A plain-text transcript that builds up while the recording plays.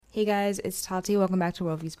Hey guys, it's Tati. Welcome back to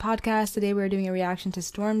WR7DVIEWS podcast. Today we're doing a reaction to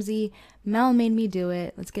Stormzy. Mel made me do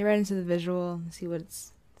it. Let's get right into the visual and see what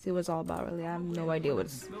it's all about. Really, I have no idea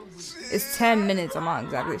it's 10 minutes. I'm not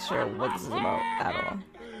exactly sure what this is about at all.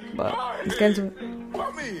 But let's get into it.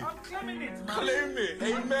 Claim it,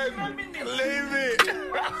 amen. Claim it.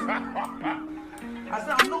 I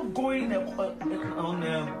said I'm not going on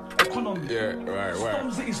economy. Yeah, right.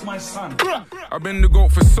 Stormzy is my son. I've been the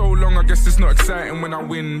GOAT for so long, I guess it's not exciting when I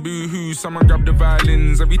win. Boo-hoo, someone grab the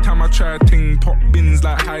violins. Every time I try a ting, pop bins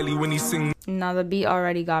like Hailey when he sings. Now the beat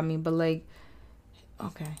already got me, but like,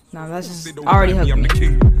 okay, now that's just already hooked I'm me. the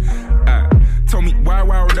king. Tell me why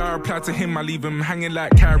would I reply to him? I leave him hanging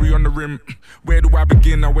like Carrie on the rim. Where do I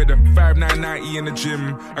begin? I wear the 5990 in the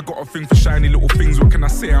gym. I got a thing for shiny little things. What can I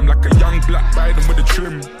say? I'm like a young black Biden with a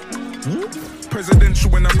trim. Presidential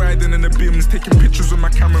when I'm riding in the bims, taking pictures with my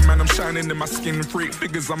cameraman. I'm shining in my skin. Freak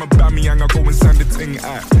figures, I'm a bammy and I go and sand the ting.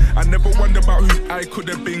 I never wonder about who I could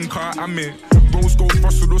have been, car I'm it. Rose gold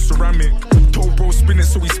frosted or ceramic. Told bro spin it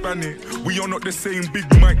so we span it. We are not the same big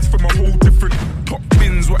mics from a whole different top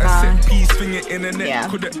bins. What a set piece thing it in the net. Yeah.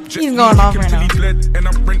 Could have He's going off right now. Bled, and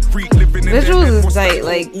I'm rent free living in Visuals is tight,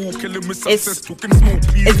 like it's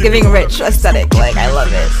giving rich aesthetic. Like I love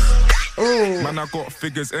it. Ooh. Man, I got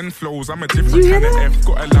figures and flows. I'm a different kind of F.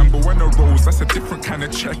 Got a Lambo and a Rose. That's a different kind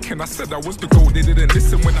of check. And I said I was the GOAT. They didn't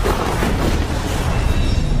listen when I.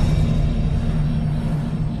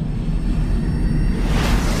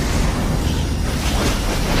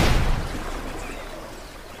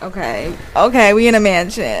 Okay, we in a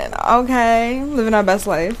mansion. Okay, living our best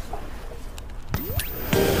life.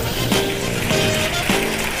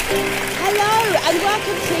 Hello, and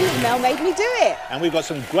welcome to Mel Made Me Do It. And we've got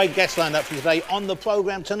some great guests lined up for you today on the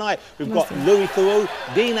programme tonight. We've got Louis Theroux,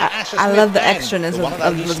 Dina Asher I Smith, love the and extraness the one of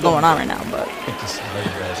and only what's going on right Stormzy. now, but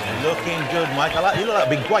Looking good, Mike. You look like a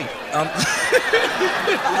big great.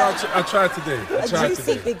 I tried today. A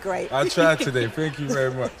juicy big grape. I tried today. Thank you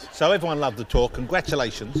very much. So everyone loved the tour.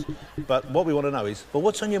 Congratulations. But what we want to know is, well,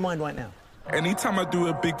 what's on your mind right now? Anytime I do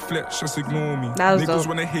a big flex, just ignore me. That was Niggas dope.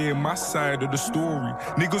 wanna hear my side of the story.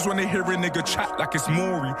 Niggas wanna hear a nigga chat like it's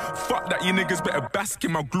Maury. Fuck that, you niggas better bask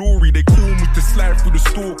in my glory. They call me to slide through the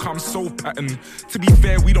stalk, I'm so pattern. To be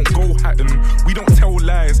fair, we don't go hatting. We don't tell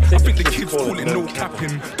lies. I think the kids call it no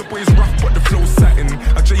capping. The boys rough, but the flow satin.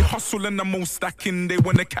 I J hustle and I'm all stacking. They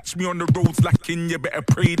wanna catch me on the roads lacking. You better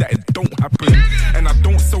pray that it don't happen. And I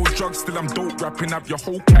don't sell drugs, still I'm dope rapping. Have your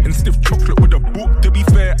whole cat and stiff chocolate with a book. To be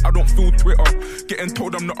fair, I don't feel Twitter. Getting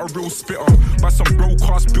told I'm not a real spitter by some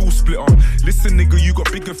broadcast bill splitter. Listen, nigga, you got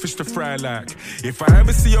bigger fish to fry like. If I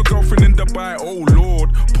ever see your girlfriend in Dubai, oh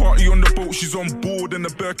lord. Party on the boat, she's on board. And the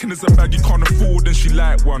Birkin is a bag you can't afford, and she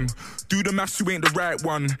like one. Do the maths, you ain't the right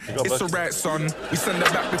one. It's alright, son. We send her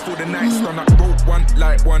back before the night's done. I wrote one,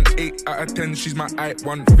 like one, 8 out of 10. She's my height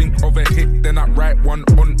one. Think of a hit, then I write one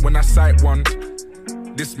on when I sight one.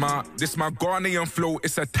 This my Ghanaian flow,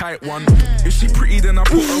 it's a tight one. If she pretty, then I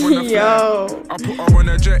put her on a flight. I put her on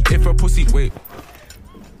a jet if a pussy. Wait.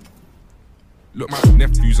 Look, my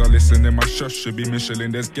nephews are listening. My shush should be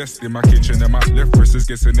Michelin. There's guests in my kitchen, and my left wrist is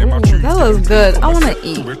guessing in my ooh, truth. that was good. I wanna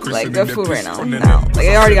eat like good food right now. Like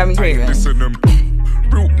it already got me craving.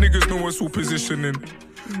 Real niggas know what's all positioning.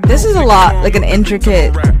 This is a lot, like an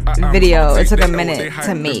intricate video. It took a minute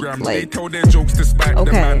to make. Like,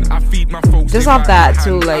 okay, just off that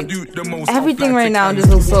too, like everything right now just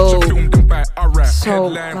looks so like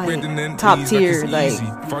top tier. Like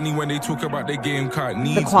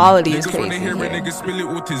the quality is crazy here.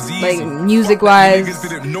 Like music wise,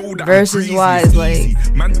 verses wise, like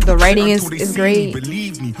the writing is great.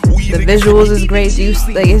 The visuals is great.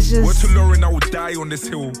 Like it's just.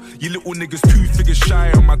 You little niggas 2 figures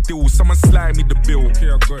shy on my deal. Someone slide me the bill. Okay,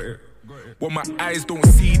 I got it. What my eyes don't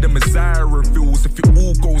see, the Messiah reveals. If it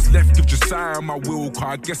all goes left, give Josiah my will. Cause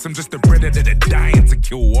I guess I'm just a brother that are dying to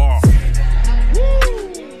kill off.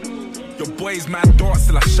 Your boy's mad dark,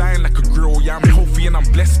 still I shine like a grill. Yeah, I'm healthy and I'm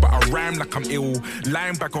blessed, but I rhyme like I'm ill.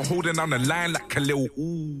 Lying back or holding on the line like Khalil.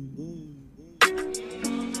 Ooh.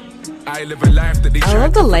 I live a life that they I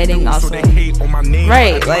love the lighting also. So they hate on my name.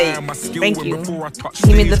 Right, like, thank you.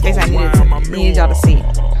 He made the face I needed y'all to see.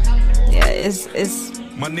 Yeah, it's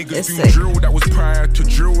My niggas do drill, that was prior to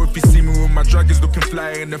drill. If you see me with my dragons looking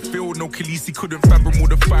fly in the field, no Khaleesi couldn't fathom all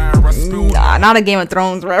the fire I spilled. Nah, not a Game of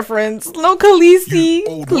Thrones reference. No Khaleesi.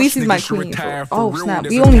 Khaleesi's my queen. Oh snap,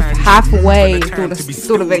 we only halfway through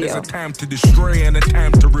the video. There's a time to destroy and a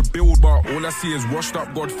time to rebuild, but all I see is washed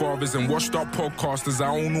up godfathers and washed up podcasters. I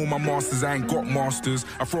own all my masters, I ain't got masters.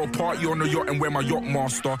 I throw a party on the yacht and wear my yacht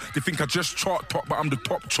master. They think I just chart top, but I'm the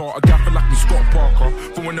top chart. I gaffer like I'm Scott Parker.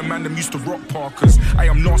 For when the man them used to rock Parkers, I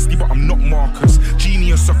I'm nasty, but I'm not Marcus.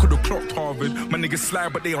 Genius, I could've clocked Harvard. My niggas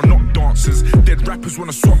slide, but they are not dancers. Dead rappers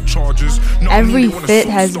wanna swap charges. Every fit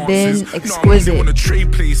has been exquisite.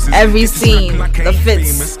 Every scene, the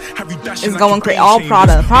fits is going crazy. All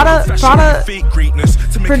Prada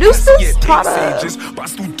produced this. Prada's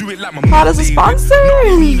a sponsor.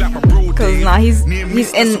 Cause nah, he's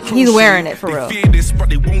wearing it for real. But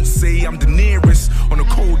they won't say I'm Daenerys on a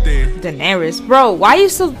cold day. Daenerys, bro, why are you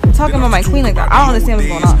still talking about my queen like that? I don't understand what's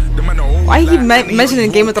going on. Why you keep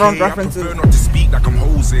mentioning Game of Thrones references?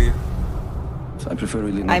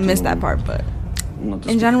 I missed that part, but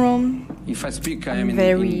in general, if I speak, I I'm am in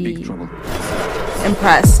very big trouble.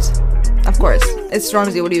 impressed. Of course, it's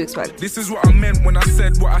Stormzy. What do you expect? This is what I meant when I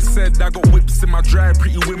said what I said. I got whips in my drive,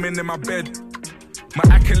 pretty women in my bed. My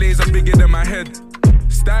accolades are bigger than my head.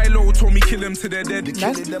 Stylo told me kill them to their dead.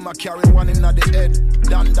 Killing them, I carry one in the head.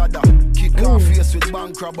 Dan dada, kick off face with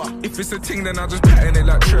bank robber. If it's a thing, then I just pattern it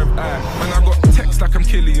like Trev. Man, I got text like I'm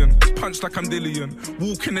Killian, punch like I'm Dillian.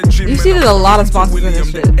 Walk in the gym. You see, there's a lot of sponsors in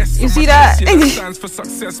this shit. You see that? Stands for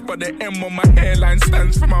success, but the M on my hairline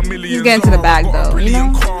stands for my millions. He's getting to the bag though, you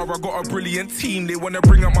know. Car, I got a brilliant team. They wanna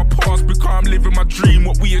bring up my past because I'm living my dream.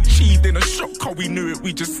 What we achieved in a shock, how we knew it.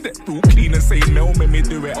 We just stepped real clean and say, Mel, made me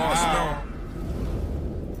do it. Arsenal.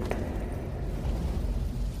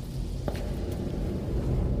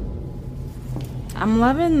 I'm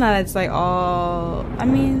loving that it's like all. I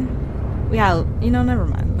mean, yeah, you know, never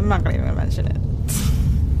mind. I'm not gonna even mention it.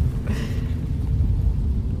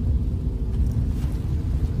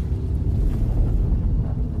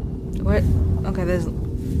 What? Okay, there's.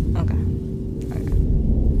 Okay.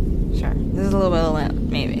 Sure. This is a little bit of lamp,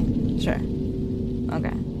 maybe. Sure.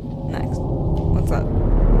 Okay. Next. What's up?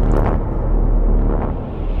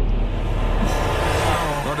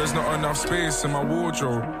 There's not enough space in my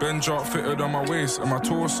wardrobe. Bench art fitted on my waist and my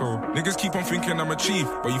torso. Niggas keep on thinking I'm a chief,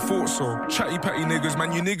 but you thought so. Chatty patty niggas,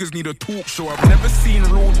 man, you niggas need a talk show. I've never seen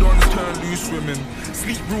raw dons turn loose women.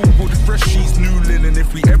 Sleep real good, fresh sheets, new linen.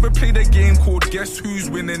 If we ever played a game called Guess Who's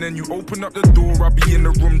Winning and you open up the door, I'll be in the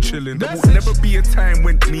room chilling. There will never be a time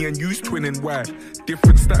when me and you's twinning. Why?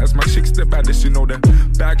 Different status, my chick's the baddest, you know. The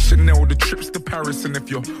bag Chanel, the trips to Paris. And if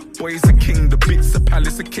your boy's a king, the bits a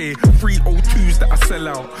palace, a K. 302s that I sell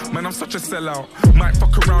out. Man, I'm such a sellout. Might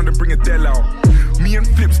fuck around and bring a Dell out. Me and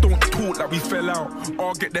Flips don't talk like we fell out.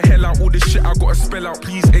 I'll get the hell out. All this shit I gotta spell out.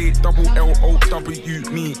 Please A-double-L-O-W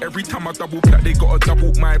me. Every time I double plat, they gotta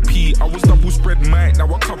double my P. I was double spread mine,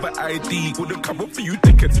 now I cover ID. Wouldn't cover for you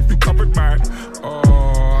tickets if you covered mine.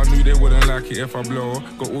 Oh, I knew they wouldn't like it if I blow.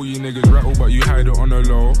 Got all you niggas rattled, but you hide it on the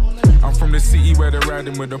low. I'm from the city where they're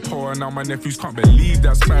riding with the poor. And now my nephews can't believe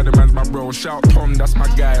that Spider-Man's my bro. Shout Tom, that's my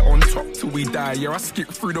guy. On top till we die. Yeah, I skip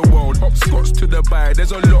through the world. Hopscotch to Dubai.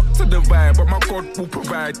 There's a lot to divide, but my God will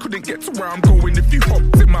provide. Couldn't get to where I'm going if you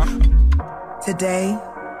hopped in my... Today,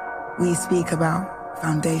 we speak about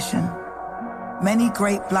foundation. Many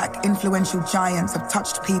great black influential giants have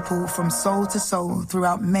touched people from soul to soul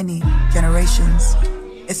throughout many generations.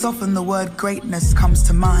 It's often the word greatness comes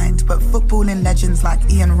to mind, but footballing legends like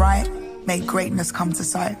Ian Wright made greatness come to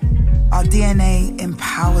sight. Our DNA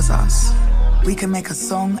empowers us. We can make a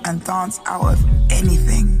song and dance out of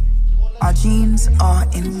anything. Our genes are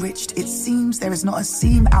enriched. It seems there is not a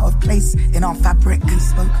seam out of place in our fabric. Be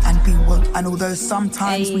spoke and be woke. And although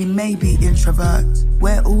sometimes we may be introverts,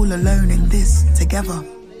 we're all alone in this together.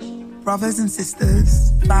 Brothers and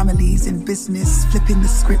sisters, families in business, flipping the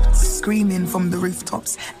scripts, screaming from the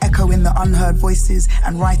rooftops, echoing the unheard voices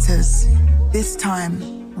and writers. This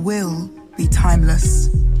time will be timeless.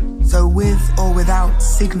 So with or without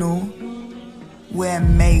signal, we're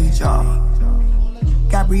major.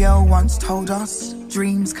 Gabrielle once told us,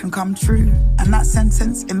 dreams can come true. And that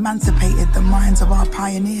sentence emancipated the minds of our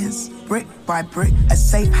pioneers. Brick by brick, a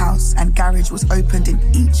safe house and garage was opened in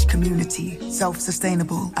each community.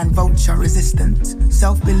 Self-sustainable and vulture-resistant.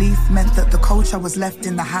 Self-belief meant that the culture was left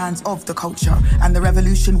in the hands of the culture, and the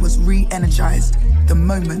revolution was re-energized the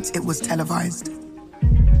moment it was televised.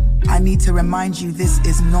 I need to remind you, this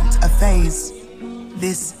is not a phase.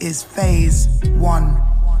 This is phase 1.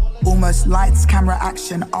 Almost lights, camera,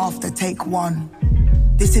 action after take 1.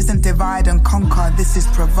 This isn't divide and conquer, this is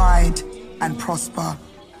provide and prosper.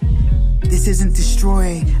 This isn't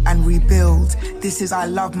destroy and rebuild. This is I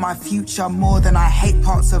love my future more than I hate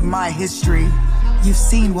parts of my history. You've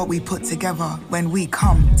seen what we put together when we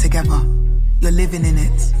come together. You're living in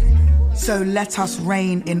it. So let us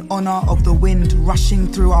reign in honor of the wind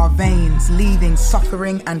rushing through our veins, leaving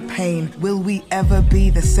suffering and pain. Will we ever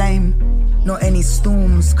be the same? Not any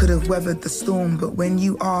storms could have weathered the storm, but when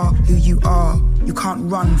you are who you are, you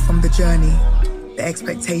can't run from the journey, the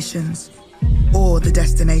expectations, or the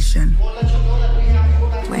destination.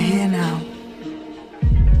 We're here now.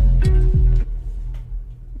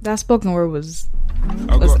 That spoken word was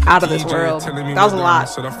out of this world. That was a lot.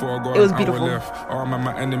 It was beautiful. All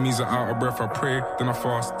my enemies are out of breath. I pray, then I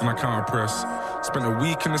fast, then I counter press. Spent a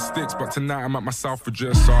week in the sticks, but tonight I'm at my South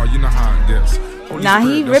address. So you know how it gets. Nah,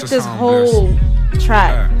 he ripped this whole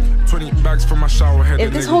track. 20 bags from my shower head.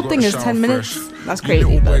 If this whole thing is 10 minutes, that's crazy.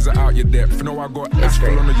 You boys are out your depth. No, I got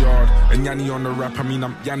asphalt on the yard and Yanni on the rap. I mean,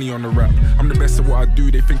 I'm Yanni on the rap. I'm the best at what I do.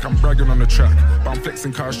 They think I'm bragging on the track, but I'm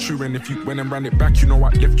flexing cars true. And if you went and ran it back, you know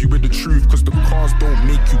I left you with the truth. Cause the cars don't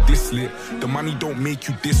make you this lit. The money don't make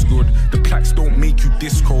you this good. The plaques don't make you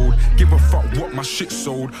this cold. Give a fuck what my shit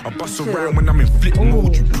sold. I bust around when I'm in flip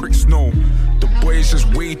mode. You pricks know. The boy is just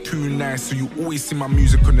way too nice, so you always see my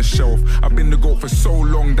music on the shelf. I've been the GOAT for so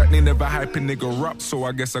long that they never hype a nigga up, so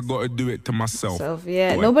I guess I gotta do it to myself.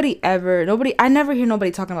 Yeah, I never hear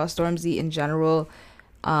nobody talking about Stormzy in general.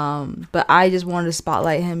 But I just wanted to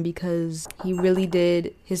spotlight him because he really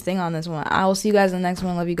did his thing on this one. I will see you guys in the next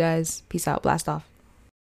one. Love you guys. Peace out. Blast off.